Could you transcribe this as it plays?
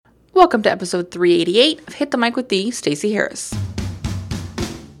Welcome to episode 388 of Hit the Mic with the Stacey Harris.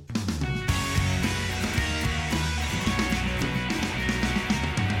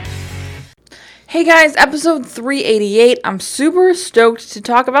 Hey guys, episode 388. I'm super stoked to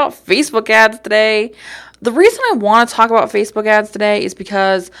talk about Facebook ads today. The reason I want to talk about Facebook ads today is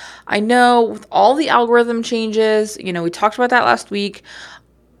because I know with all the algorithm changes, we talked about that last week.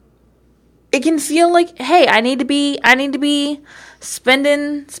 It can feel like, hey, I need to be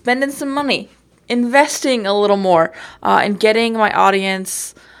spending some money, investing a little more, and getting my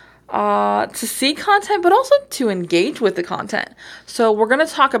audience to see content, but also to engage with the content. So we're going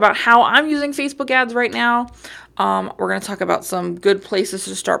to talk about how I'm using Facebook ads right now. We're going to talk about some good places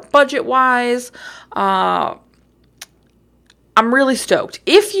to start budget-wise. I'm really stoked.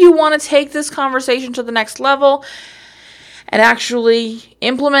 If you want to take this conversation to the next level and actually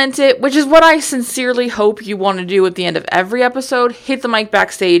implement it, which is what I sincerely hope you want to do at the end of every episode, Hit the Mic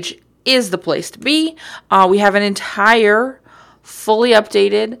Backstage is the place to be. We have an entire, fully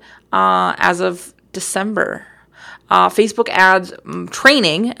updated, as of December, Facebook ads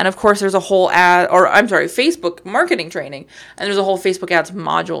training, and of course there's a whole Facebook marketing training, and there's a whole Facebook ads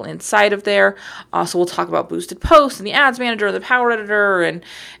module inside of there. So we'll talk about boosted posts and the ads manager, the power editor,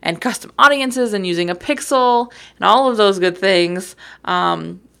 and custom audiences, and using a pixel, and all of those good things.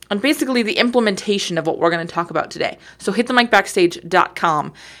 And basically the implementation of what we're going to talk about today. So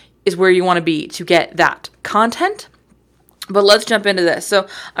hitthemicbackstage.com is where you want to be to get that content. But let's jump into this. So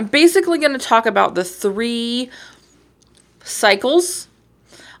I'm basically going to talk about the 3 cycles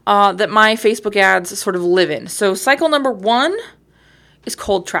that my Facebook ads sort of live in. So cycle number 1 is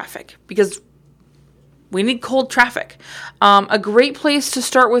cold traffic, because we need cold traffic. A great place to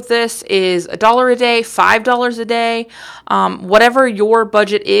start with this is $1 a day, $5 a day, whatever your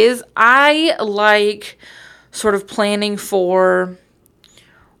budget is. I like sort of planning for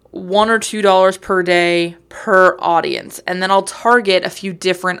 $1 or $2 per day per audience, and then I'll target a few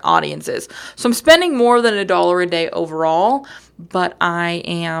different audiences. So I'm spending more than $1 a day overall, but I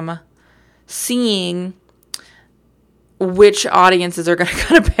am seeing which audiences are going to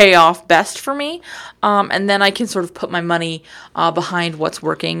kind of pay off best for me, and then I can sort of put my money behind what's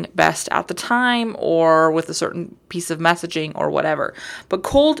working best at the time, or with a certain piece of messaging or whatever. But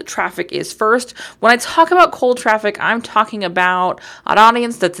cold traffic is first. When I talk about cold traffic, I'm talking about an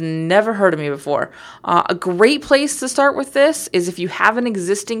audience that's never heard of me before. A great place to start with this is if you have an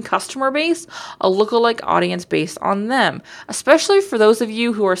existing customer base, a lookalike audience based on them, especially for those of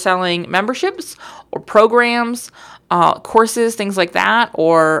you who are selling memberships or programs, courses, things like that,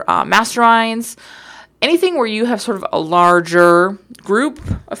 or masterminds, anything where you have sort of a larger group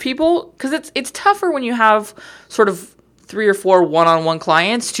of people, because it's tougher when you have sort of 3 or 4 one-on-one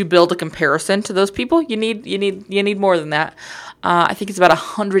clients to build a comparison to those people. You need more than that. I think it's about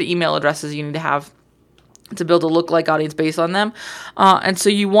 100 email addresses you need to have to build a lookalike audience based on them, and so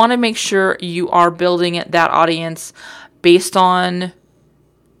you want to make sure you are building that audience based on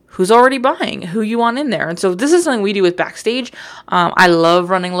who's already buying, who you want in there. And so this is something we do with Backstage. I love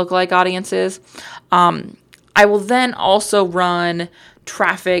running lookalike audiences. I will then also run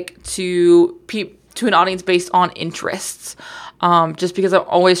traffic to an audience based on interests, just because I'm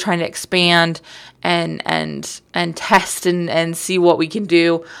always trying to expand and test and see what we can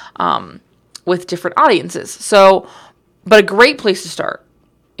do with different audiences. So, but a great place to start,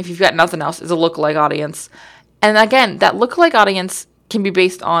 if you've got nothing else, is a lookalike audience. And again, that lookalike audience can be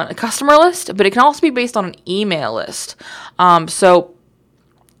based on a customer list, but it can also be based on an email list. So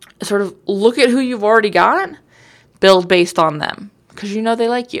sort of look at who you've already got, build based on them, because they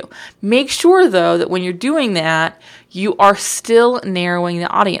like you. Make sure, though, that when you're doing that, you are still narrowing the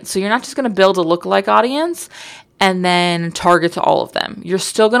audience. So you're not just going to build a lookalike audience and then target to all of them. You're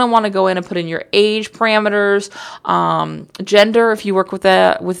still going to want to go in and put in your age parameters, gender, if you work with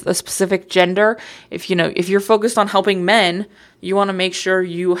a specific gender. If you're focused on helping men, you want to make sure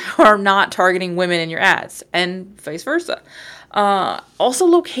you are not targeting women in your ads, and vice versa. Also,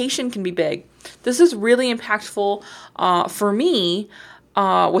 location can be big. This is really impactful for me.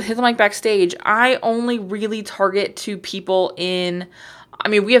 With Hit the Mic Backstage, I only really target to people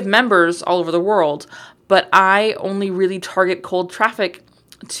we have members all over the world, but I only really target cold traffic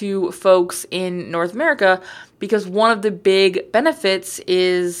to folks in North America, because one of the big benefits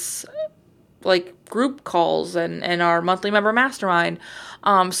is like group calls and our monthly member mastermind.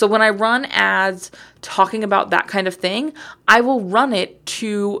 So when I run ads talking about that kind of thing, I will run it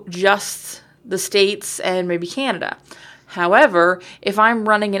to just the States and maybe Canada. However, if I'm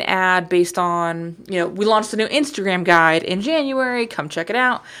running an ad based on, we launched a new Instagram guide in January, come check it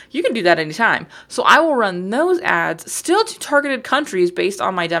out, you can do that anytime. So I will run those ads still to targeted countries based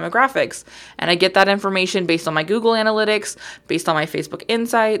on my demographics. And I get that information based on my Google Analytics, based on my Facebook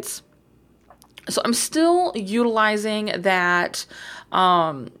Insights. So I'm still utilizing that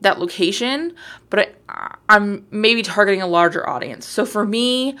location, but I'm maybe targeting a larger audience. So for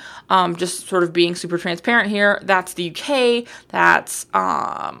me, just sort of being super transparent here, that's the UK, that's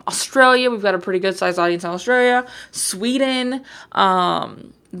Australia. We've got a pretty good sized audience in Australia, Sweden.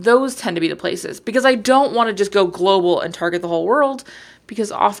 Those tend to be the places because I don't want to just go global and target the whole world,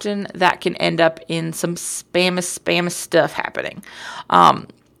 because often that can end up in some spam stuff happening.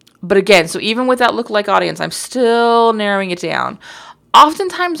 But again, so even with that lookalike audience, I'm still narrowing it down.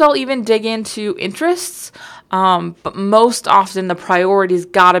 Oftentimes, I'll even dig into interests, but most often the priority's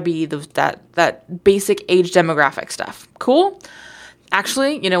got to be that basic age demographic stuff. Cool?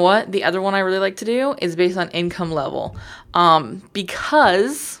 Actually, you know what? The other one I really like to do is based on income level,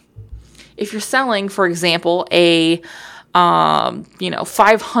 because if you're selling, for example, a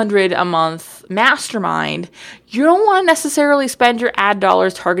 500 a month mastermind, you don't want to necessarily spend your ad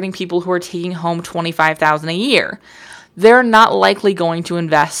dollars targeting people who are taking home $25,000 a year. They're not likely going to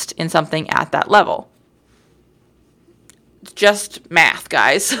invest in something at that level. It's just math,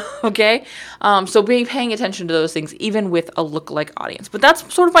 guys. Okay? So paying attention to those things, even with a lookalike audience. But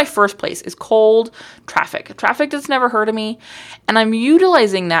that's sort of my first place, is cold traffic. Traffic that's never heard of me. And I'm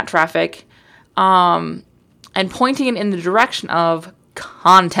utilizing that traffic and pointing it in the direction of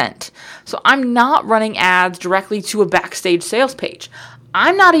content. So I'm not running ads directly to a Backstage sales page.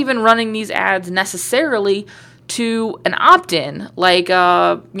 I'm not even running these ads necessarily to an opt-in, like,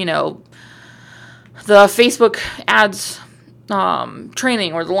 the Facebook ads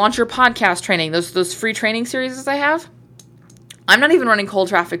training or the Launch Your Podcast training, those free training series I have. I'm not even running cold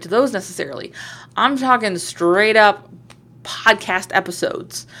traffic to those necessarily. I'm talking straight up podcast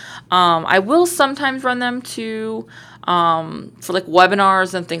episodes. I will sometimes run them to for like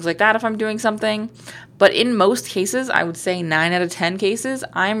webinars and things like that if I'm doing something. But in most cases, I would say 9 out of 10 cases,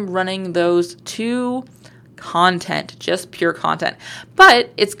 I'm running those to content, just pure content. But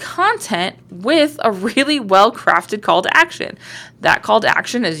it's content with a really well-crafted call to action. That call to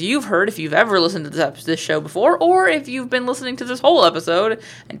action, as you've heard if you've ever listened to this show before, or if you've been listening to this whole episode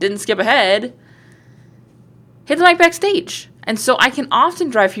and didn't skip ahead, hit the mic backstage. And so I can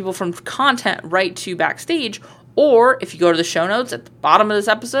often drive people from content right to backstage, or if you go to the show notes at the bottom of this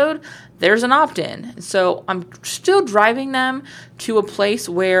episode, there's an opt-in. So I'm still driving them to a place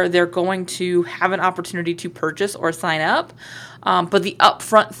where they're going to have an opportunity to purchase or sign up. But the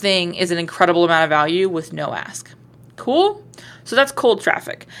upfront thing is an incredible amount of value with no ask. Cool? So that's cold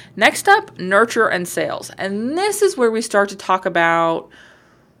traffic. Next up, nurture and sales. And this is where we start to talk about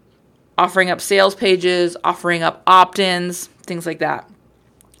offering up sales pages, offering up opt-ins, things like that.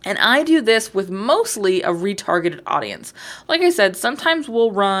 And I do this with mostly a retargeted audience. Like I said, sometimes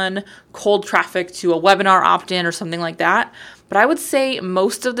we'll run cold traffic to a webinar opt-in or something like that. But I would say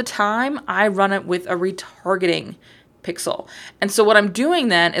most of the time I run it with a retargeting pixel. And so what I'm doing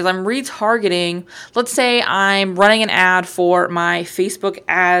then is I'm retargeting. Let's say I'm running an ad for my Facebook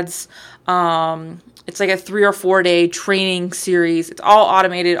ads. It's like a 3 or 4 day training series. It's all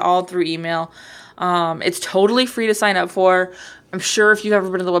automated, all through email. It's totally free to sign up for. I'm sure if you've ever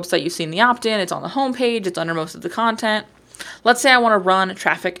been to the website, you've seen the opt-in. It's on the homepage. It's under most of the content. Let's say I want to run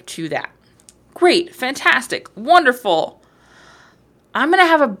traffic to that. Great. Fantastic. Wonderful. I'm going to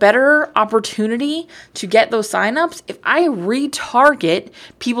have a better opportunity to get those signups if I retarget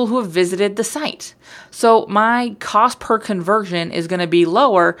people who have visited the site. So my cost per conversion is going to be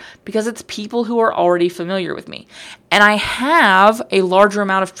lower because it's people who are already familiar with me. And I have a larger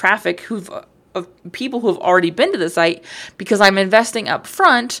amount of traffic of people who have already been to the site because I'm investing up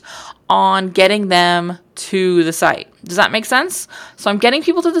front on getting them to the site. Does that make sense? So I'm getting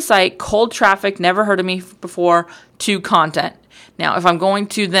people to the site, cold traffic, never heard of me before, to content. Now, if I'm going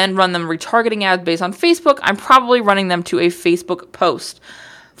to then run them retargeting ads based on Facebook, I'm probably running them to a Facebook post.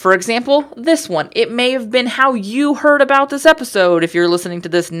 For example, this one. It may have been how you heard about this episode if you're listening to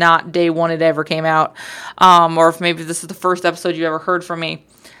this not day one it ever came out, or if maybe this is the first episode you ever heard from me.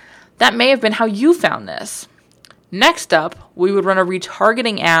 That may have been how you found this. Next up, we would run a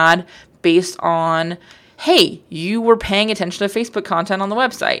retargeting ad based on, hey, you were paying attention to Facebook content on the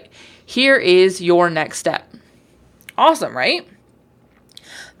website. Here is your next step. Awesome, right?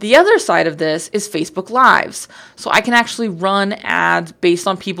 The other side of this is Facebook Lives. So I can actually run ads based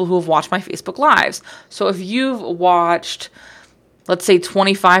on people who have watched my Facebook Lives. So if you've watched, let's say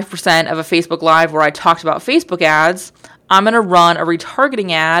 25% of a Facebook Live where I talked about Facebook ads, I'm going to run a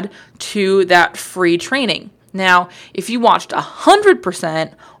retargeting ad to that free training. Now, if you watched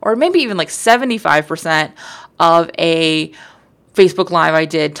 100% or maybe even like 75% of a Facebook Live I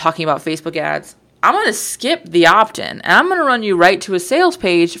did talking about Facebook ads, I'm going to skip the opt-in and I'm going to run you right to a sales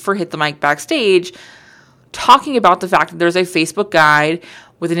page for Hit the Mic Backstage, talking about the fact that there's a Facebook guide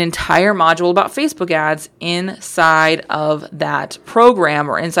with an entire module about Facebook ads inside of that program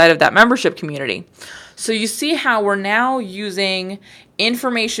or inside of that membership community. So you see how we're now using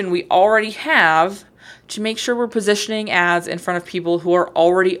information we already have to make sure we're positioning ads in front of people who are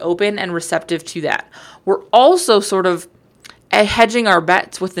already open and receptive to that. We're also sort of hedging our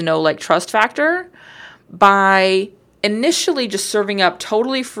bets with the know, like, trust factor by initially just serving up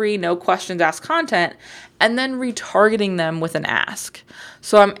totally free, no questions asked content and then retargeting them with an ask.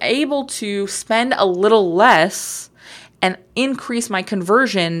 So I'm able to spend a little less and increase my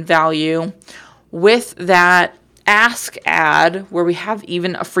conversion value with that ask ad where we have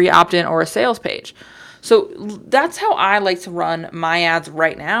even a free opt-in or a sales page. So that's how I like to run my ads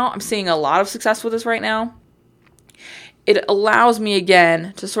right now. I'm seeing a lot of success with this right now. It allows me,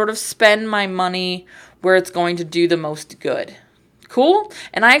 again, to sort of spend my money where it's going to do the most good. Cool?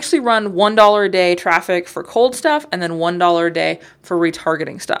 And I actually run $1 a day traffic for cold stuff and then $1 a day for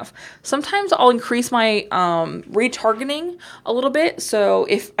retargeting stuff. Sometimes I'll increase my retargeting a little bit. So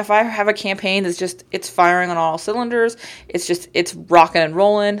if I have a campaign that's just, it's firing on all cylinders, it's rocking and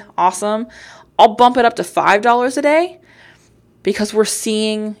rolling, awesome, I'll bump it up to $5 a day because we're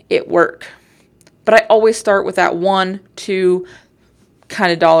seeing it work. But I always start with that $1-2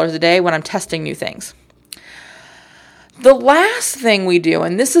 kind of dollars a day when I'm testing new things. The last thing we do,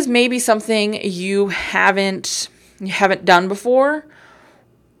 and this is maybe something you haven't done before,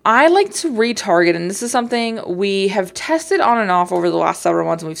 I like to retarget, and this is something we have tested on and off over the last several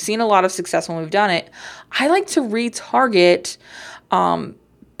months, and we've seen a lot of success when we've done it. I like to retarget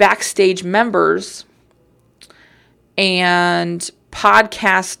Backstage members and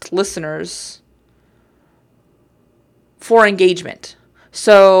podcast listeners for engagement.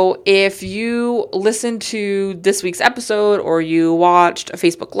 So if you listened to this week's episode or you watched a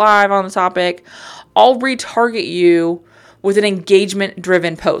Facebook Live on the topic, I'll retarget you with an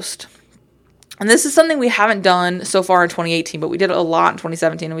engagement-driven post. And this is something we haven't done so far in 2018, but we did it a lot in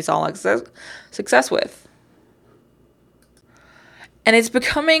 2017 and we saw a lot of success with. And it's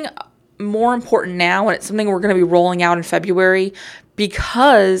becoming more important now, and it's something we're going to be rolling out in February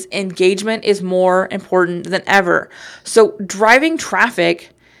because engagement is more important than ever. So driving traffic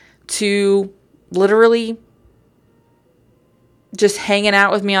to literally just hanging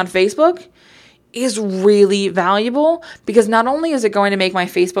out with me on Facebook is really valuable because not only is it going to make my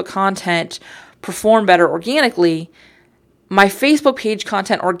Facebook content perform better organically, my Facebook page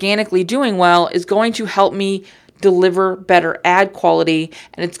content organically doing well is going to help me deliver better ad quality,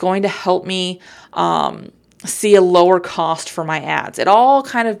 and it's going to help me see a lower cost for my ads. It all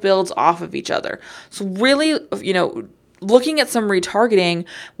kind of builds off of each other. So really, looking at some retargeting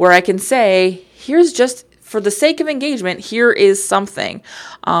where I can say, here's just for the sake of engagement, here is something.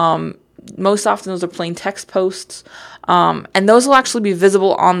 Most often those are plain text posts, and those will actually be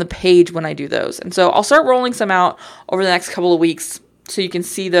visible on the page when I do those. And so I'll start rolling some out over the next couple of weeks so you can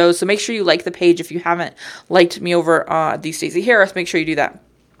see those. So make sure you like the page. If you haven't liked me over the Stacey Harris, make sure you do that.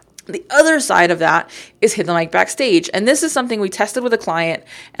 The other side of that is Hit the Mic Backstage. And this is something we tested with a client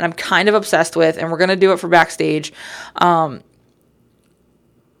and I'm kind of obsessed with, and we're going to do it for Backstage.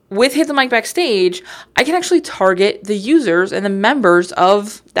 With Hit the Mic Backstage, I can actually target the users and the members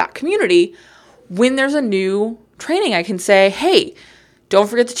of that community when there's a new training. I can say, hey, don't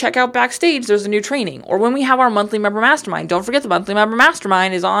forget to check out Backstage. There's a new training. Or when we have our monthly member mastermind, don't forget the monthly member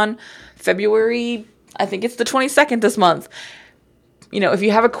mastermind is on February, I think it's the 22nd this month. If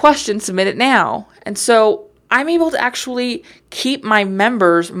you have a question, submit it now. And so I'm able to actually keep my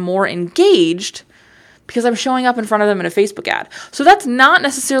members more engaged because I'm showing up in front of them in a Facebook ad. So that's not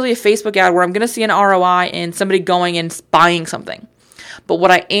necessarily a Facebook ad where I'm going to see an ROI in somebody going and buying something. But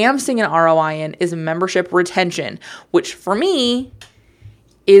what I am seeing an ROI in is membership retention, which for me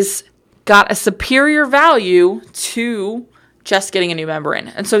is got a superior value to just getting a new member in.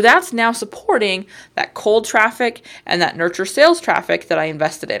 And so that's now supporting that cold traffic and that nurture sales traffic that I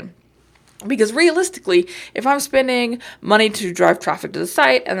invested in. Because realistically, if I'm spending money to drive traffic to the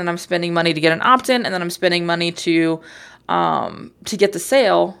site, and then I'm spending money to get an opt-in, and then I'm spending money to get the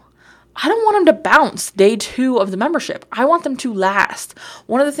sale, I don't want them to bounce day 2 of the membership. I want them to last.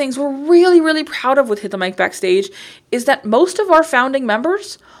 One of the things we're really, really proud of with Hit the Mic Backstage is that most of our founding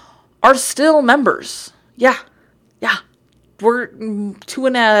members are still members. Yeah. We're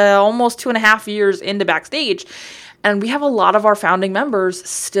almost 2.5 years into Backstage, And we have a lot of our founding members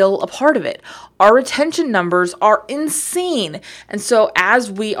still a part of it. Our retention numbers are insane. And so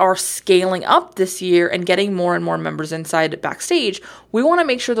as we are scaling up this year and getting more and more members inside Backstage, we want to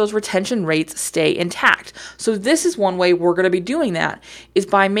make sure those retention rates stay intact. So this is one way we're going to be doing that, is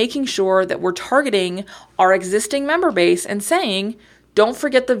by making sure that we're targeting our existing member base and saying, don't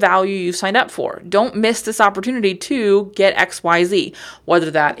forget the value you signed up for. Don't miss this opportunity to get XYZ, whether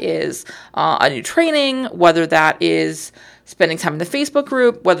that is a new training, whether that is spending time in the Facebook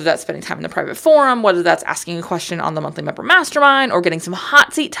group, whether that's spending time in the private forum, whether that's asking a question on the monthly member mastermind or getting some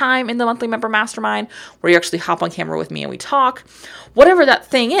hot seat time in the monthly member mastermind where you actually hop on camera with me and we talk. Whatever that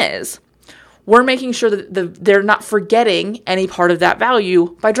thing is, we're making sure that they're not forgetting any part of that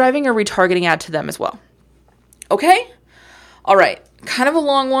value by driving a retargeting ad to them as well. Okay? All right. Kind of a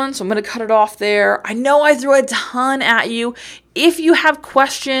long one, so I'm going to cut it off there. I know I threw a ton at you. If you have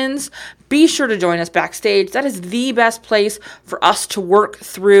questions, be sure to join us Backstage. That is the best place for us to work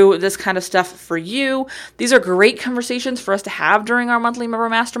through this kind of stuff for you. These are great conversations for us to have during our monthly member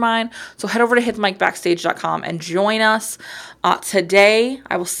mastermind. So head over to hitthemicbackstage.com and join us today.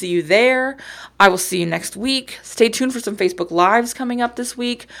 I will see you there. I will see you next week. Stay tuned for some Facebook Lives coming up this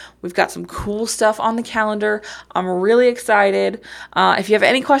week. We've got some cool stuff on the calendar. I'm really excited. If you have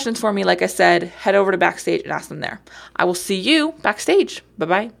any questions for me, like I said, head over to Backstage and ask them there. I will see you Backstage.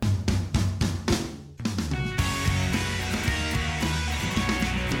 Bye-bye.